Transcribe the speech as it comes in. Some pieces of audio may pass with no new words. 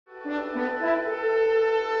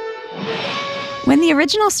When the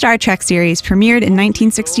original Star Trek series premiered in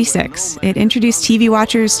 1966, it introduced TV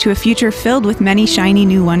watchers to a future filled with many shiny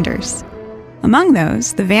new wonders. Among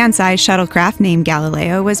those, the van-sized shuttlecraft named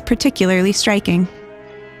Galileo was particularly striking.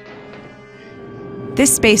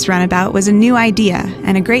 This space runabout was a new idea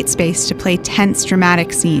and a great space to play tense,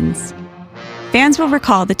 dramatic scenes. Fans will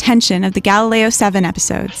recall the tension of the Galileo 7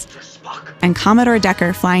 episodes and Commodore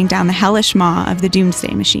Decker flying down the hellish maw of the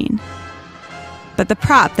Doomsday Machine. But the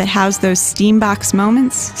prop that housed those steambox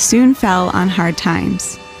moments soon fell on hard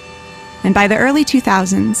times. And by the early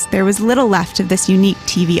 2000s, there was little left of this unique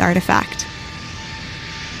TV artifact.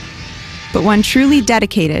 But one truly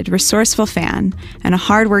dedicated, resourceful fan and a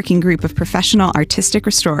hard-working group of professional artistic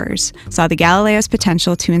restorers saw the Galileo's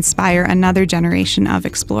potential to inspire another generation of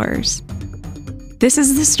explorers. This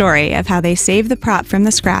is the story of how they saved the prop from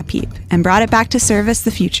the scrap heap and brought it back to service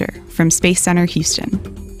the future from Space Center Houston.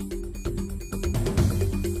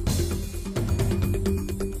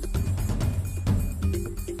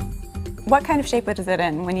 What kind of shape was it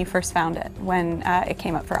in when you first found it, when it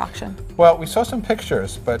came up for auction? Well, we saw some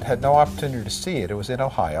pictures, but had no opportunity to see it. It was in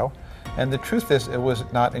Ohio, and the truth is it was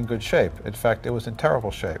not in good shape. In fact, it was in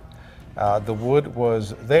terrible shape. The wood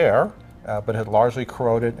was there, but had largely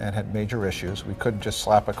corroded and had major issues. We couldn't just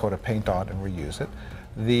slap a coat of paint on and reuse it.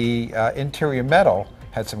 The interior metal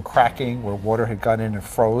had some cracking where water had got in and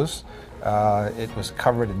froze. It was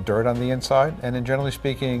covered in dirt on the inside, and in generally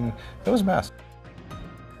speaking, it was a mess.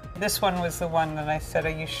 This one was the one that I said, are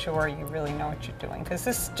you sure you really know what you're doing? Because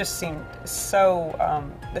this just seemed so,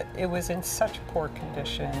 it was in such poor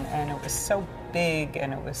condition, and it was so big,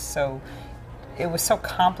 and it was so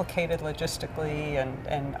complicated logistically,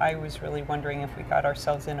 and I was really wondering if we got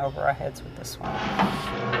ourselves in over our heads with this one.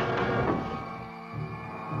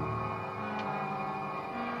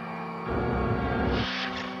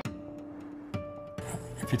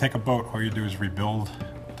 If you take a boat, all you do is rebuild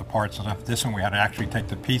the parts enough. This one we had to actually take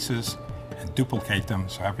the pieces and duplicate them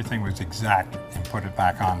so everything was exact and put it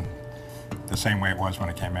back on the same way it was when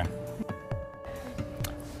it came in.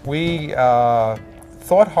 We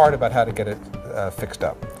thought hard about how to get it fixed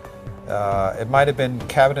up. It might have been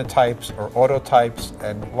cabinet types or auto types,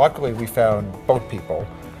 and luckily we found boat people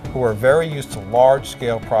who are very used to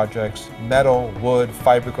large-scale projects, metal, wood,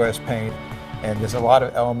 fiberglass paint, and there's a lot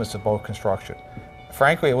of elements of boat construction.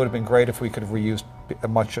 Frankly, it would have been great if we could have reused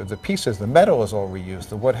much of the pieces. The metal is all reused,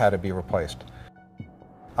 the wood had to be replaced.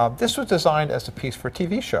 This was designed as a piece for a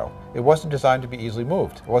TV show. It wasn't designed to be easily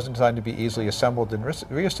moved. It wasn't designed to be easily assembled and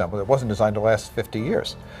reassembled. It wasn't designed to last 50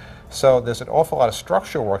 years. So there's an awful lot of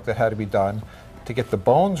structural work that had to be done to get the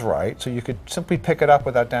bones right so you could simply pick it up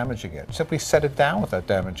without damaging it, simply set it down without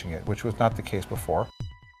damaging it, which was not the case before.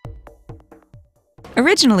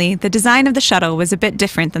 Originally, the design of the shuttle was a bit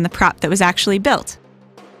different than the prop that was actually built.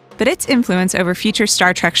 But its influence over future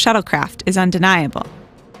Star Trek shuttlecraft is undeniable.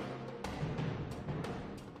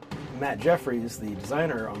 Matt Jeffries, the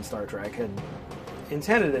designer on Star Trek, had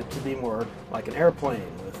intended it to be more like an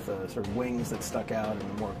airplane with sort of wings that stuck out and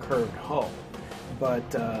a more curved hull. But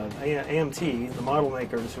AMT, the model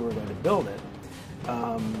makers who were going to build it,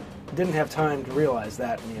 didn't have time to realize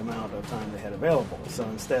that in the amount of time they had available. So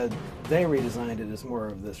instead, they redesigned it as more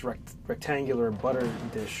of this rectangular butter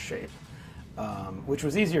dish shape, which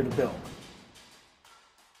was easier to build.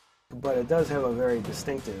 But it does have a very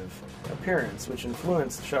distinctive appearance, which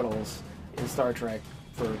influenced shuttles in Star Trek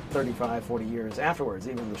for 35, 40 years afterwards.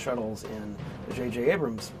 Even the shuttles in the J.J.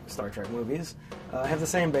 Abrams Star Trek movies have the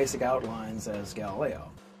same basic outlines as Galileo.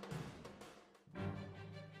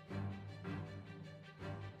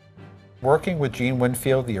 Working with Gene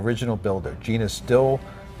Winfield, the original builder, Gene is still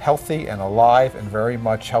healthy and alive and very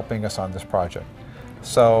much helping us on this project.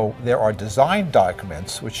 So there are design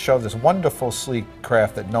documents which show this wonderful, sleek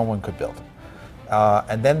craft that no one could build.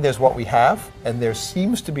 And then there's what we have, and there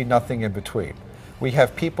seems to be nothing in between. We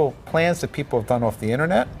have plans that people have done off the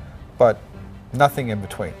internet, but nothing in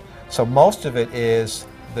between. So most of it is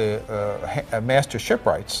the master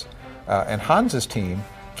shipwrights and Hans's team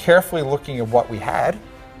carefully looking at what we had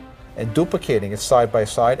and duplicating it side by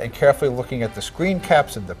side and carefully looking at the screen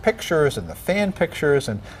caps and the pictures and the fan pictures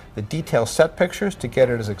and the detailed set pictures to get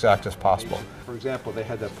it as exact as possible. For example, they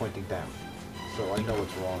had that pointing down, so I know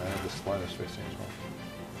what's wrong. I have this line of spacing as well.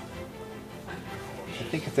 I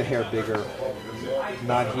think it's a hair bigger,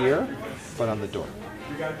 not here, but on the door.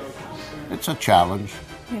 It's a challenge.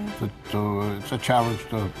 Yeah. It's a challenge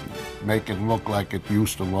to make it look like it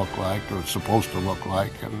used to look like, or it's supposed to look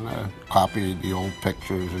like, and copy the old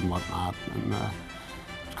pictures and whatnot. And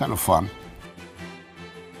it's kind of fun.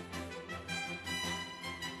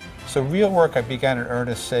 So real work I began in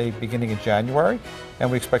earnest, say, beginning in January, and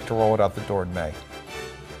we expect to roll it out the door in May.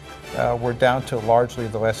 We're down to largely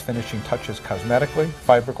the last finishing touches cosmetically,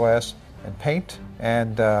 fiberglass and paint,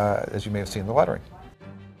 and as you may have seen, the lettering.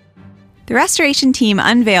 The restoration team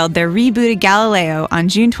unveiled their rebooted Galileo on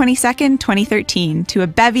June 22, 2013, to a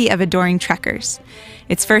bevy of adoring trekkers.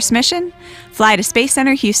 Its first mission? Fly to Space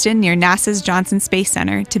Center Houston near NASA's Johnson Space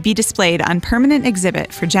Center to be displayed on permanent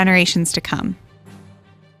exhibit for generations to come.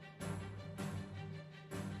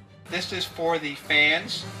 This is for the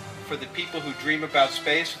fans, for the people who dream about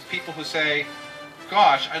space, for the people who say,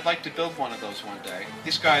 gosh, I'd like to build one of those one day.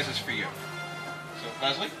 This, guys, is for you. So,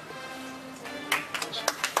 Leslie?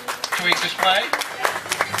 Should we display?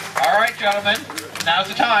 All right, gentlemen, now's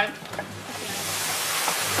the time.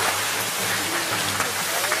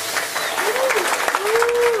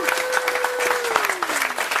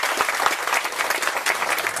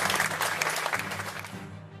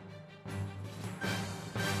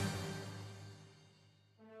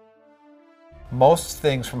 Most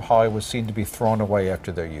things from Hollywood seem to be thrown away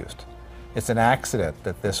after they're used. It's an accident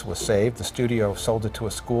that this was saved. The studio sold it to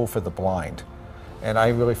a school for the blind. And I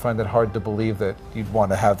really find it hard to believe that you'd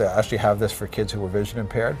want to actually have this for kids who were vision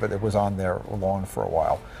impaired, but it was on their lawn for a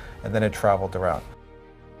while, and then it traveled around.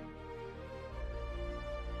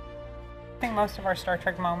 I think most of our Star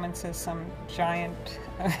Trek moments is some giant,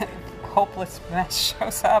 hopeless mess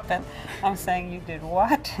shows up, and I'm saying, you did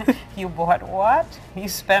what? You bought what? You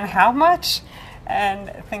spent how much?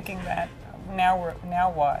 And thinking that now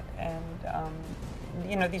what? And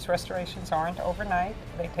you know, these restorations aren't overnight.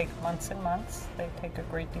 They take months and months. They take a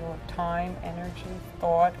great deal of time, energy,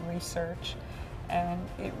 thought, research, and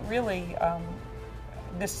it really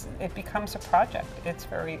it becomes a project. It's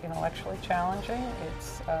very intellectually challenging.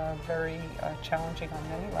 It's very challenging on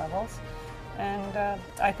many levels, and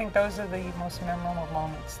I think those are the most memorable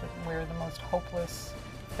moments, where the most hopeless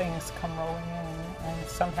things come rolling in, and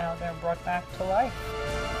somehow they're brought back to life.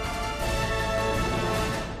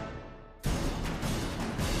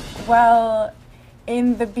 Well,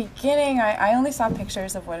 in the beginning, I only saw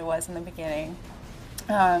pictures of what it was in the beginning.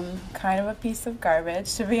 Kind of a piece of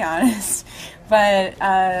garbage, to be honest. But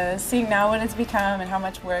seeing now what it's become and how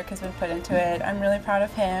much work has been put into it, I'm really proud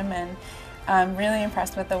of him, and I'm really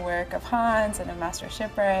impressed with the work of Hans and of Master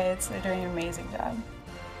Shipwrights. They're doing an amazing job.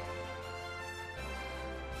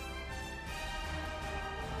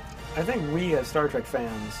 I think we as Star Trek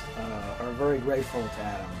fans are very grateful to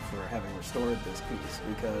Adam for having restored this piece,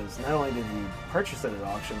 because not only did he purchase it at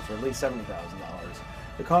auction for at least $70,000,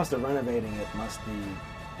 the cost of renovating it must be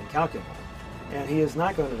incalculable. And he is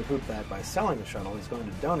not going to recoup that by selling the shuttle. He's going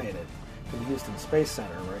to donate it to the Houston Space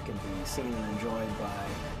Center, where it can be seen and enjoyed by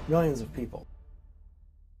millions of people.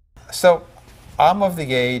 So I'm of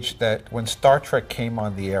the age that when Star Trek came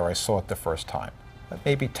on the air, I saw it the first time,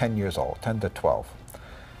 maybe 10 years old, 10 to 12.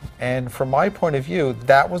 And from my point of view,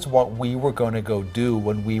 that was what we were going to go do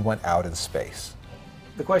when we went out in space.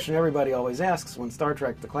 The question everybody always asks when Star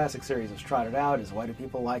Trek, the classic series, is trotted out is, why do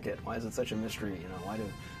people like it? Why is it such a mystery? You know,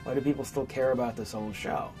 why do people still care about this old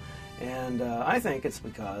show? And I think it's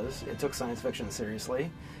because it took science fiction seriously,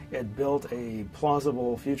 it built a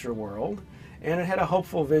plausible future world, and it had a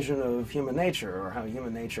hopeful vision of human nature, or how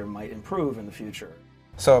human nature might improve in the future.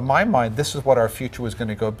 So in my mind, this is what our future was going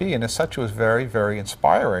to go be, and as such it was very, very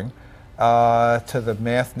inspiring to the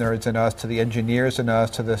math nerds in us, to the engineers in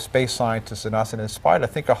us, to the space scientists in us, and inspired, I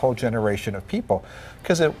think, a whole generation of people,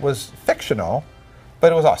 because it was fictional,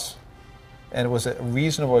 but it was us. And it was a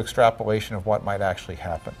reasonable extrapolation of what might actually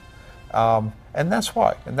happen. And that's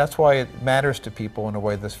why it matters to people in a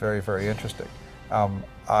way that's very, very interesting.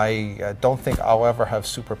 I don't think I'll ever have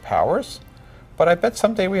superpowers, but I bet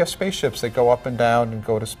someday we have spaceships that go up and down and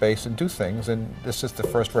go to space and do things, and this is the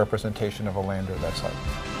first representation of a lander that's like.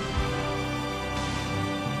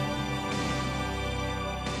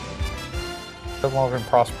 Live long and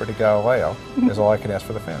prosper to Galileo is all I can ask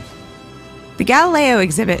for the fans. The Galileo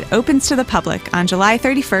exhibit opens to the public on July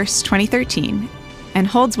 31st, 2013, and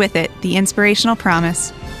holds with it the inspirational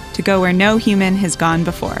promise to go where no human has gone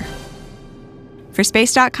before. For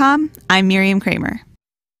Space.com, I'm Miriam Kramer.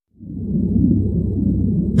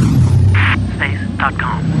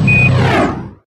 Space.com.